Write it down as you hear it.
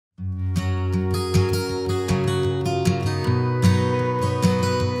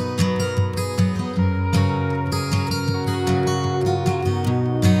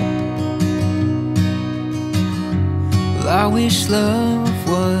wish love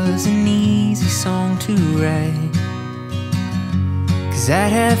was an easy song to write, 'cause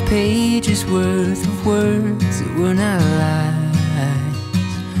I'd have pages worth of words that were not lies.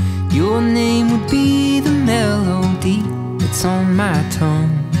 Your name would be the melody that's on my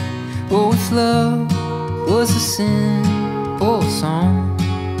tongue. Oh, if love was a simple song.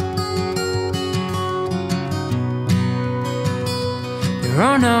 There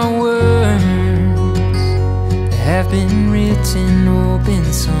are not words that have been written or been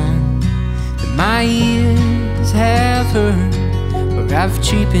sung that my ears have heard, or I've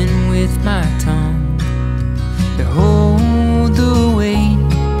cheapened with my tongue, that hold the weight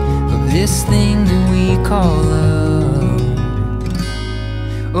of this thing that we call love.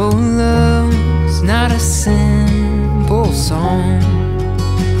 Oh, love's not a simple song.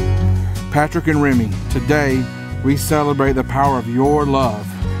 Patrick and Remy, today we celebrate the power of your love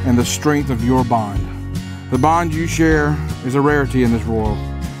and the strength of your bond. The bond you share is a rarity in this world,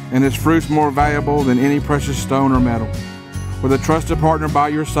 and its fruit's more valuable than any precious stone or metal. With a trusted partner by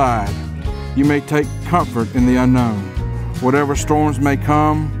your side, you may take comfort in the unknown. Whatever storms may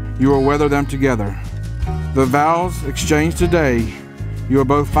come, you will weather them together. The vows exchanged today, you will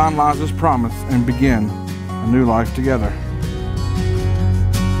both finalize this promise and begin a new life together.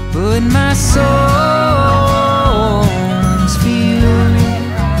 But my songs for you,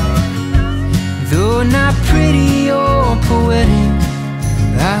 though not pretty or poetic,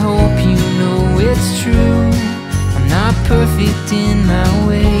 I hope you know it's true. I'm not perfect in my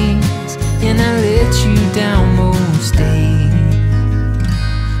ways, and I let you down most days.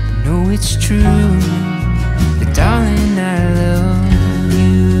 But know it's true, but darling, I love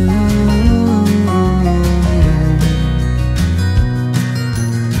you.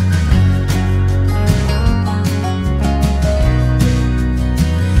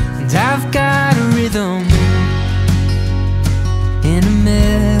 And I've got a rhythm and a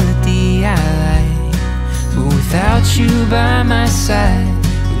melody I like, but without you by my side,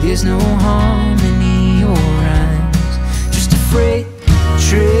 there's no harmony or rhymes. Just a freight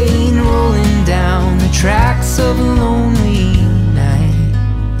train rolling down the tracks of a lonely night.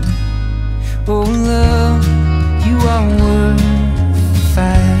 Oh, love, you are worth the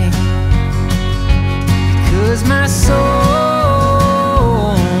fight, because my song's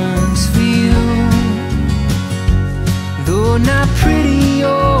for you. Though not pretty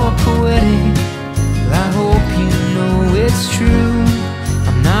or poetic, I hope you know it's true.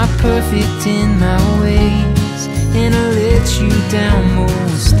 I'm not perfect in my ways, and I let you down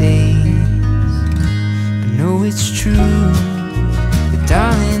most days. But know it's true, but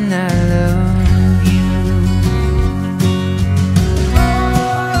darling, I love you.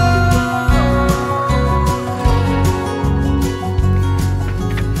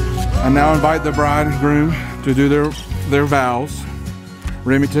 I now invite the bride and groom to do their vows.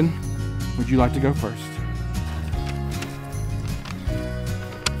 Remington, would you like to go first?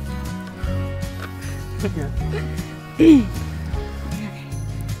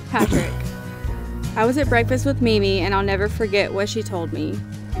 Patrick, I was at breakfast with Mimi, and I'll never forget what she told me.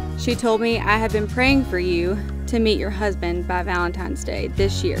 She told me I have been praying for you to meet your husband by Valentine's Day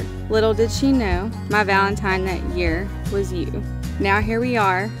this year. Little did she know, my Valentine that year was you. Now here we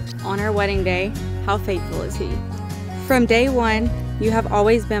are on our wedding day. How faithful is he? From day one, you have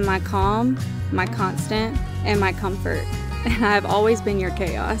always been my calm, my constant, and my comfort, and I have always been your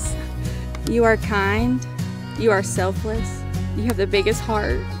chaos. You are kind, you are selfless, you have the biggest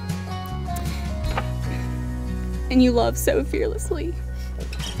heart, and you love so fearlessly.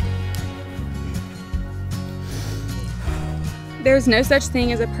 There is no such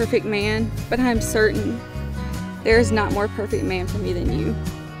thing as a perfect man, but I am certain there is not more perfect man for me than you.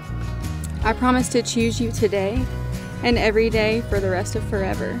 I promise to choose you today and every day for the rest of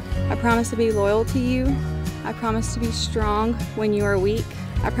forever. I promise to be loyal to you. I promise to be strong when you are weak.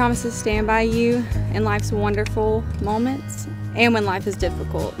 I promise to stand by you in life's wonderful moments and when life is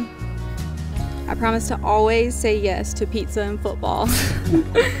difficult. I promise to always say yes to pizza and football.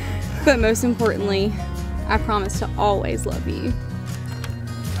 But most importantly, I promise to always love you.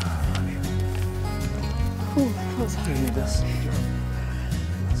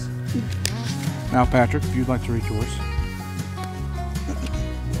 Now, Patrick, if you'd like to read yours.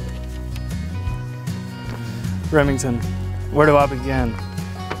 Remington, where do I begin?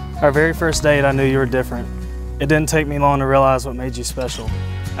 Our very first date, I knew you were different. It didn't take me long to realize what made you special.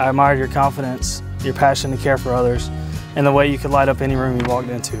 I admired your confidence, your passion to care for others, and the way you could light up any room you walked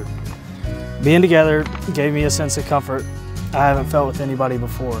into. Being together gave me a sense of comfort I haven't felt with anybody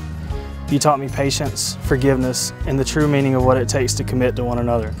before. You taught me patience, forgiveness, and the true meaning of what it takes to commit to one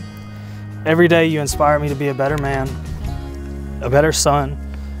another. Every day you inspire me to be a better man, a better son,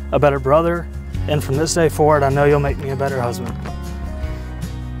 a better brother, and from this day forward, I know you'll make me a better husband.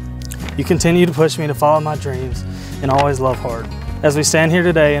 You continue to push me to follow my dreams and always love hard. As we stand here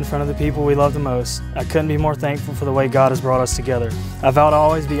today in front of the people we love the most, I couldn't be more thankful for the way God has brought us together. I vow to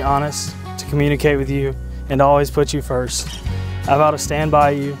always be honest, to communicate with you, and to always put you first. I vow to stand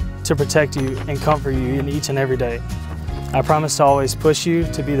by you, to protect you, and comfort you in each and every day. I promise to always push you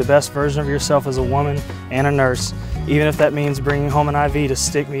to be the best version of yourself as a woman and a nurse, even if that means bringing home an IV to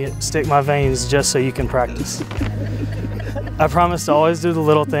stick my veins just so you can practice. I promise to always do the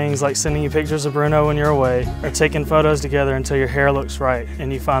little things like sending you pictures of Bruno when you're away, or taking photos together until your hair looks right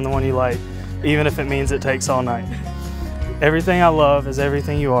and you find the one you like, even if it means it takes all night. Everything I love is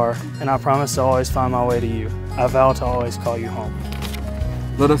everything you are, and I promise to always find my way to you. I vow to always call you home.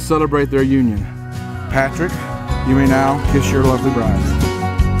 Let us celebrate their union. Patrick, you may now kiss your lovely bride.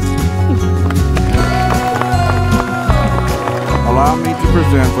 Allow me to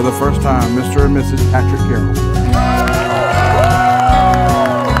present for the first time Mr. and Mrs. Patrick Carroll.